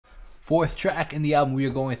fourth track in the album. We are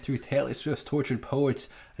going through Taylor Swift's Tortured Poets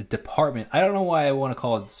Department. I don't know why I want to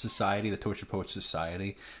call it Society, the Tortured Poets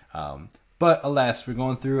Society. But alas, we're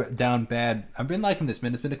going through Down Bad. I've been liking this,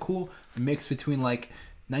 man. It's been a cool mix between like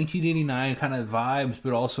 1989 kind of vibes,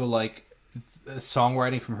 but also like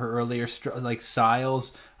songwriting from her earlier like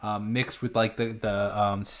styles, mixed with like the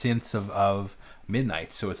synths of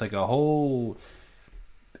Midnight. So it's like a whole,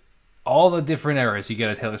 all the different eras you get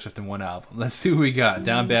at Taylor Swift in one album. Let's see what we got.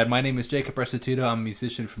 Down Bad. My name is Jacob Restituto. I'm a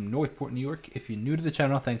musician from Northport, New York. If you're new to the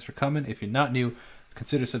channel, thanks for coming. If you're not new,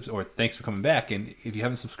 consider thanks for coming back. And if you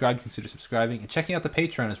haven't subscribed, consider subscribing and checking out the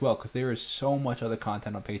Patreon as well, because there is so much other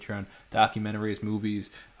content on Patreon: documentaries, movies,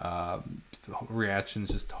 reactions,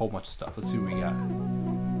 just a whole bunch of stuff. Let's see what we got.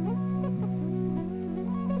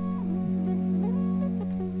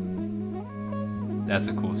 That's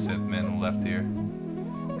a cool synth, man, on the left here.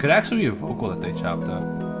 Could actually be a vocal that they chopped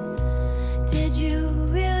up. Did you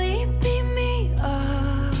really beat me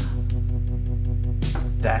up?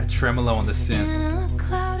 That tremolo on the synth. In a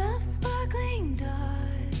cloud of sparkling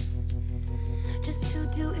dust, just to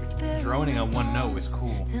do experiments. Droning on one note is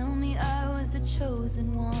cool. Tell me I was the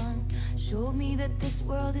chosen one. Showed me that this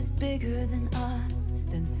world is bigger than us.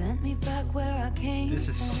 Then sent me back where I came. This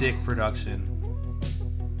is sick production.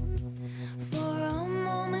 For a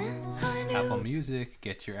moment I knew. Apple Music,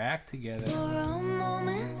 get your act together. For a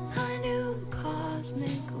moment I knew cosmic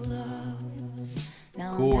love.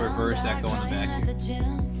 Now Cool I'm reverse down echo in the crying back at here. the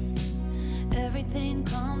gym. Everything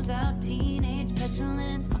comes out, teenage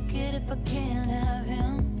petulance. Fuck it if I can't have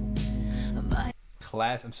him.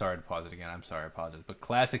 I'm sorry to pause it again. I'm sorry, I apologize. But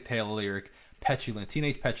classic Taylor lyric, petulant,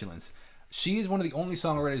 teenage petulance. She is one of the only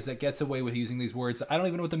songwriters that gets away with using these words. I don't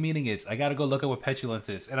even know what the meaning is. I gotta go look at what petulance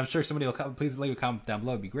is, and I'm sure somebody will come. Please leave a comment down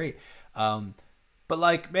below. It'd be great. But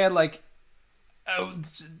like, man, like,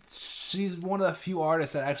 she's one of the few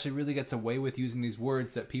artists that actually really gets away with using these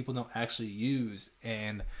words that people don't actually use,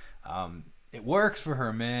 and it works for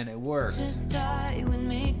her, man. It works. Just die, it would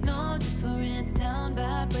make no difference. Down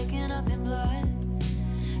bad, waking up in blood.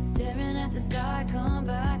 Staring at the sky, come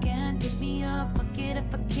back and pick me up. Fuck it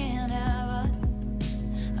if I can't have us.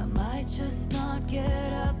 I might just not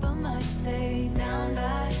get up, I might stay down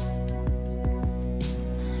bad.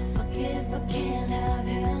 Fuck it if I can't have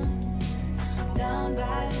him. Down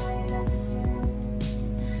bad.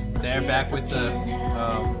 They're back with the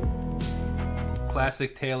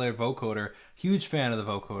classic Taylor vocoder. Huge fan of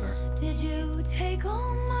the vocoder. Did you take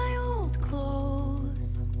all my old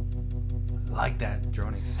clothes? I like that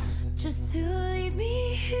droning synth. Just to leave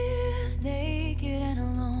me here, naked and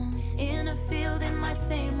alone, in a field in my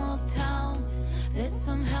same old town, that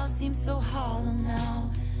somehow seems so hollow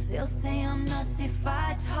now. They'll say I'm nuts if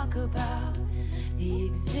I talk about the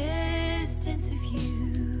existence of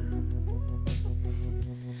you.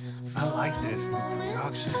 I like this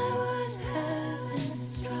production. I was heaven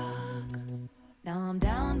struck. Now I'm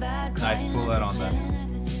down bad, Nice pull out on that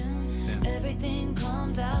synth. everything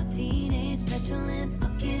comes out, teenage petulance.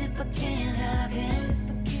 Fuck it if I can't have him.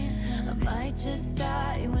 I might just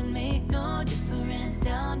die, it would make no difference.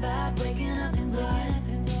 Down bad, waking up in blood.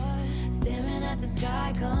 Staring at the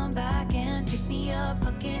sky, come back and pick me up.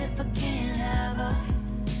 Fuck it if I can't have us.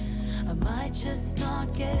 I might just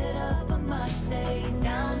not get up, I might stay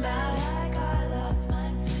down bad. Like I lost my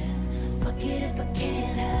twin. Fuck it if I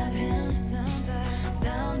can't have him.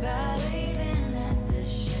 Down bad, waving at the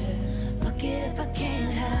ship. Fuck it if I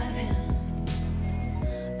can't have him.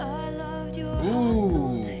 I loved your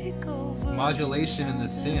hostile takeover. Modulation in the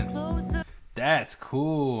synth. That's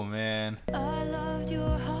cool, man. I loved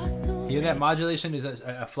your hostile. Hear that? Modulation is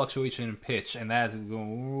a fluctuation in pitch, and that's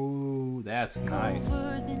ooh, that's nice.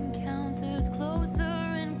 Encounters closer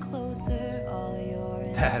and closer. All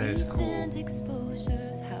your That is cool. indecent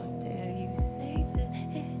exposures. How dare you say that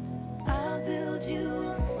it's? I'll build you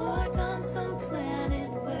a fort on some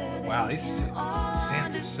planet where Wow, they these can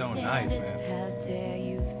synths are so nice, understand man. it. How dare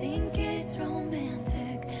you think it's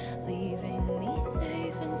romantic, leaving me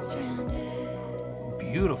safe and stranded?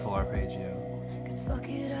 Beautiful arpeggio. 'Cause fuck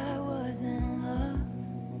it, I was in love.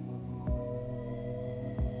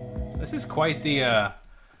 This is quite the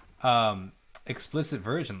explicit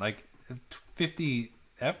version, like 50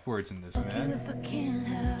 F words in this, Fuck you man. if I can't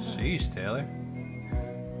have. Sheesh, Taylor.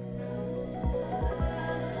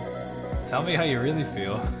 Tell me how you really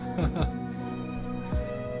feel.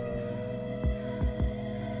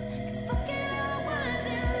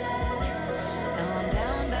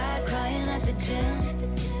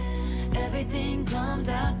 Everything comes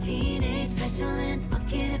out, teenage petulance.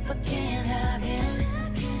 Fuck it if I can't have him.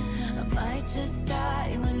 I might just die,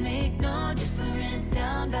 it would make no difference.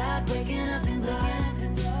 Down bad, waking up in blood.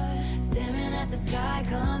 sky,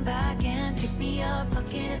 come back and pick me up.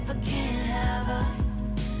 Fuck it if I can't have us.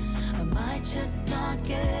 I might just not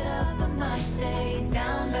get up, I might stay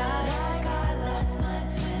down bad. Like I lost my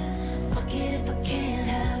twin. Fuck it if I can't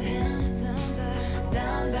have him.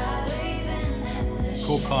 Down bad, waving at the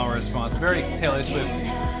Cool call and response. Very Taylor Swift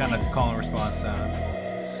kind of call and response sound.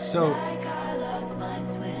 So, like I lost my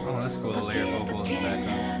twin. oh, that's cool. The layered vocal in the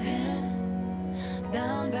background.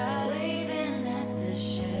 Down bad, waving at the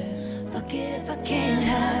ship. Fuck it if I can't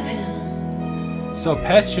have him. So,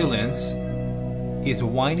 petulance is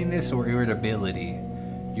whininess or irritability.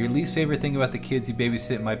 Your least favorite thing about the kids you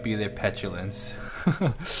babysit might be their petulance.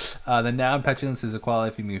 The noun petulance is a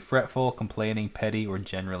quality for being fretful, complaining, petty, or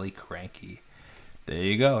generally cranky. There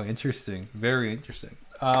you go. Interesting. Very interesting.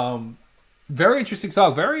 Very interesting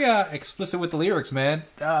song. Very explicit with the lyrics, man.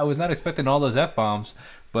 I was not expecting all those F-bombs.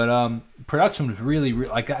 But production was really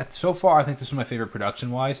like, so far I think this was my favorite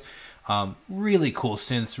production-wise. Really cool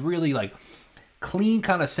synths. Really like clean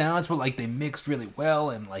kind of sounds, but like they mixed really well,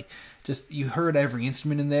 and like just you heard every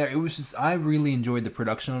instrument in there. It was just, I really enjoyed the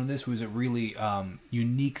production on this. It was a really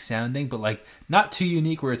unique sounding, but like not too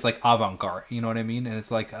unique where it's like avant-garde, you know what I mean? And it's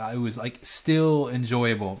like it was like still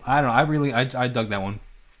enjoyable. I don't know, I dug that one,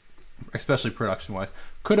 especially production wise.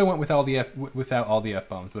 Could have went without all the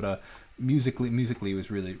F-bombs, but musically it was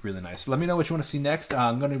really nice. So let me know what you want to see next.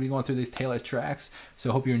 I'm going to be going through these Taylor's tracks, so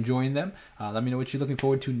I hope you're enjoying them. Let me know what you're looking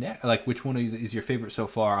forward to next, like which one is your favorite so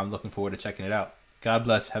far. I'm looking forward to checking it out. God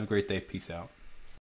bless. Have a great day. Peace out.